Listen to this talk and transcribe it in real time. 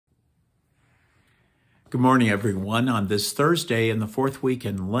Good morning, everyone. On this Thursday in the fourth week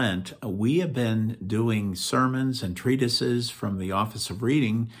in Lent, we have been doing sermons and treatises from the Office of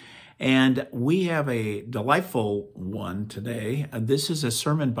Reading, and we have a delightful one today. This is a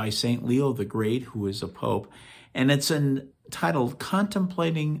sermon by St. Leo the Great, who is a pope, and it's entitled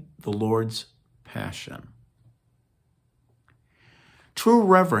Contemplating the Lord's Passion. True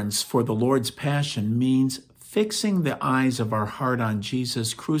reverence for the Lord's Passion means fixing the eyes of our heart on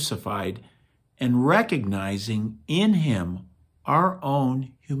Jesus crucified and recognizing in him our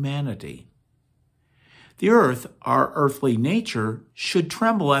own humanity. The earth, our earthly nature, should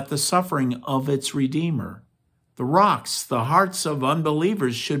tremble at the suffering of its Redeemer. The rocks, the hearts of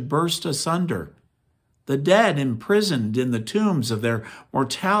unbelievers, should burst asunder. The dead imprisoned in the tombs of their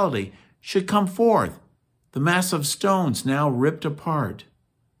mortality should come forth, the massive stones now ripped apart.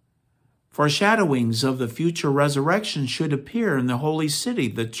 Foreshadowings of the future resurrection should appear in the holy city,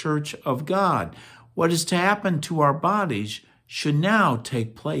 the church of God. What is to happen to our bodies should now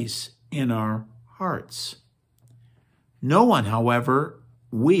take place in our hearts. No one, however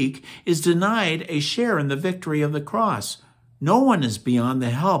weak, is denied a share in the victory of the cross. No one is beyond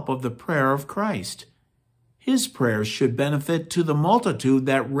the help of the prayer of Christ. His prayers should benefit to the multitude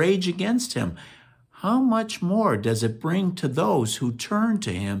that rage against him. How much more does it bring to those who turn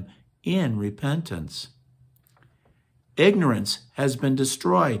to him in repentance? Ignorance has been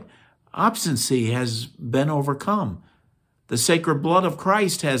destroyed. Obstinacy has been overcome. The sacred blood of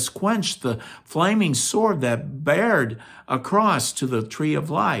Christ has quenched the flaming sword that bared across to the tree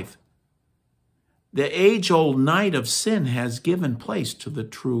of life. The age-old night of sin has given place to the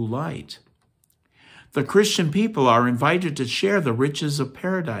true light. The Christian people are invited to share the riches of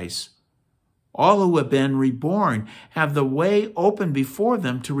paradise. All who have been reborn have the way open before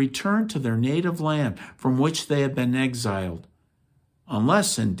them to return to their native land from which they have been exiled,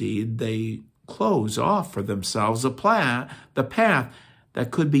 unless indeed they close off for themselves the path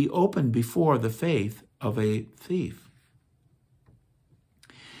that could be opened before the faith of a thief.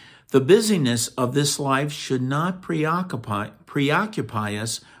 The busyness of this life should not preoccupy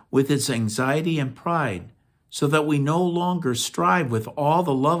us with its anxiety and pride, so that we no longer strive with all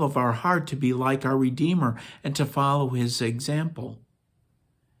the love of our heart to be like our Redeemer and to follow his example.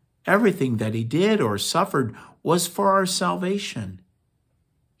 Everything that he did or suffered was for our salvation.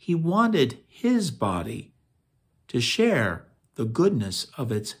 He wanted his body to share the goodness of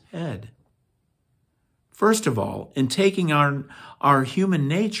its head. First of all, in taking our human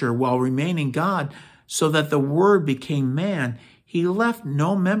nature while remaining God, so that the Word became man, he left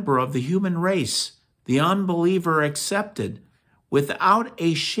no member of the human race, the unbeliever accepted, without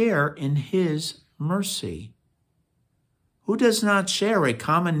a share in his mercy. Who does not share a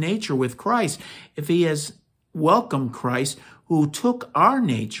common nature with Christ if he has welcomed Christ, who took our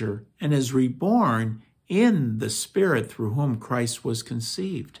nature and is reborn in the Spirit through whom Christ was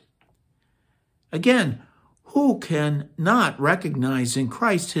conceived? Again, who can not recognize in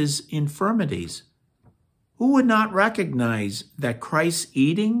Christ his infirmities? Who would not recognize that Christ's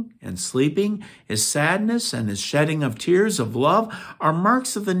eating and sleeping, his sadness and his shedding of tears of love are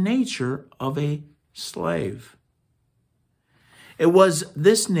marks of the nature of a slave? It was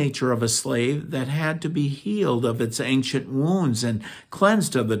this nature of a slave that had to be healed of its ancient wounds and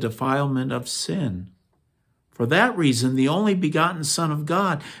cleansed of the defilement of sin. For that reason, the only begotten Son of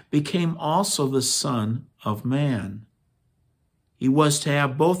God became also the Son of Man. He was to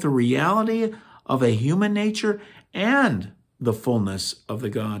have both the reality of a human nature and the fullness of the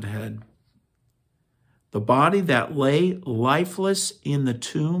Godhead. The body that lay lifeless in the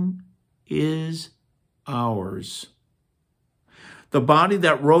tomb is ours. The body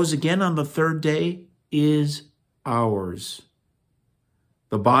that rose again on the third day is ours.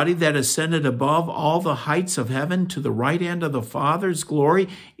 The body that ascended above all the heights of heaven to the right hand of the Father's glory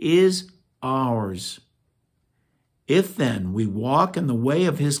is ours. If then we walk in the way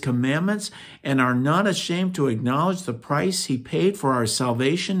of his commandments and are not ashamed to acknowledge the price he paid for our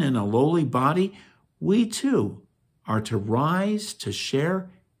salvation in a lowly body, we too are to rise to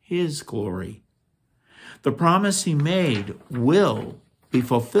share his glory. The promise he made will be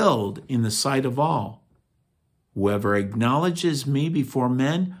fulfilled in the sight of all. Whoever acknowledges me before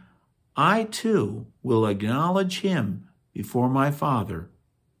men, I too will acknowledge him before my Father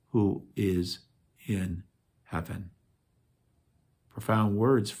who is in heaven. Profound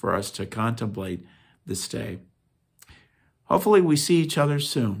words for us to contemplate this day. Hopefully we see each other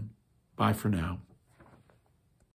soon. Bye for now.